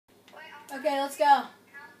Okay, let's go.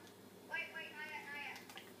 Wait, not yet.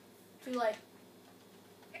 Too late.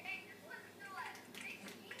 Hey, this one's still at 16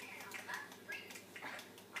 now. That's crazy.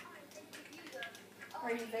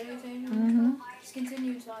 Are you videotaping? Mm-hmm. Just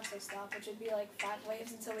continue until I say stop, which would be like 5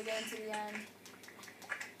 waves until we get into the end.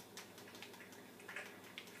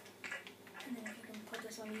 And then if you can put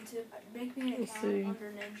this on YouTube, make me an We'll account see.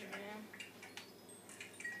 under Ninja Man.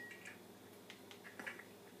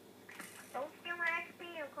 Don't steal my XP.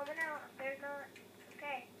 I'm coming out. There's not.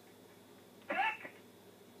 Okay. Pick!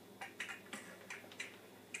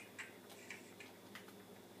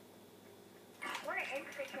 I want to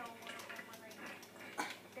instant kill one of them when I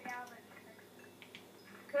sit down and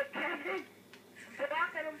good Kevin.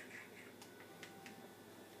 Block at him.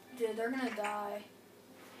 Dude, they're gonna die.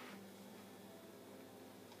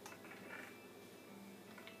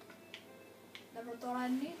 Never thought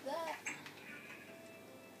I'd need that.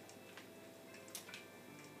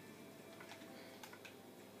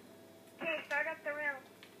 Okay, start up the round.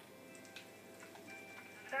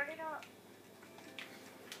 Start it up.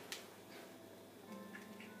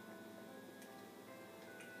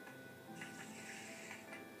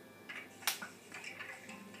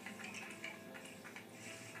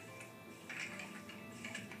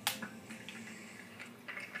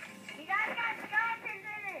 You guys got skeletons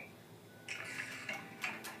in it.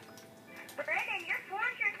 Brandon, your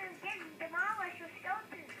fortress is getting demolished with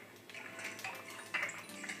skeletons.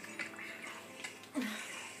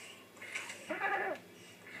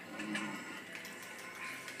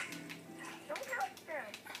 Don't help them.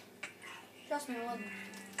 Trust me, I love them.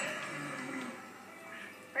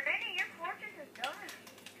 Brandon, your fortress is done.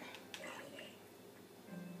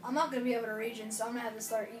 I'm not gonna be able to regen, so I'm gonna have to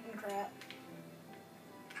start eating crap.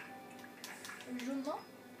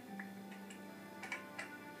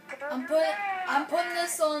 I'm putting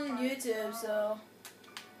this on YouTube, so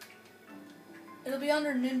it'll be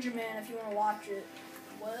under Ninja Man if you want to watch it.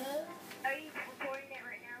 What? Are you recording it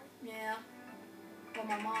right now? Yeah. Well,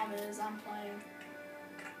 my mom is. I'm playing.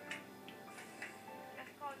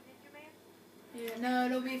 That's called Ninja Man? Yeah, no,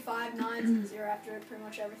 it'll be 5 9s and 0 after pretty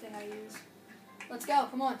much everything I use. Let's go.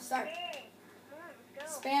 Come on, start. Hey, come on,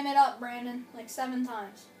 let's go. Spam it up, Brandon, like 7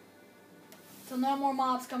 times. Till no more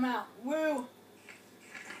mobs come out. Woo!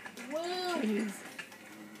 Woo! Jeez.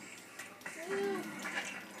 Woo!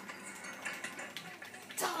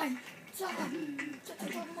 Die! Die!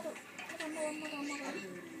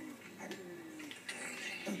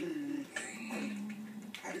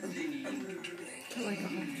 Oh my God.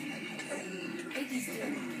 I hate these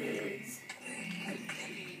little kids.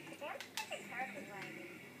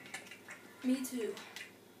 Me too.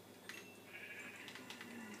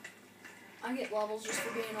 I get levels just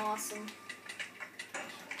for being awesome.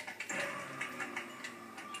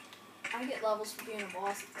 I get levels for being a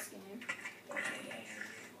boss at this game.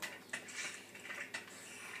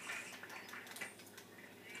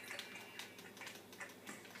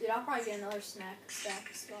 Dude, I'll probably get another stack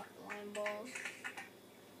of lime balls.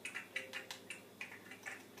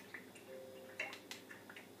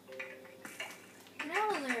 Get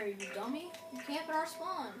out of there, you dummy. You camping our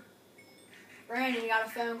spawn. Brandon, you got a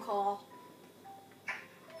phone call.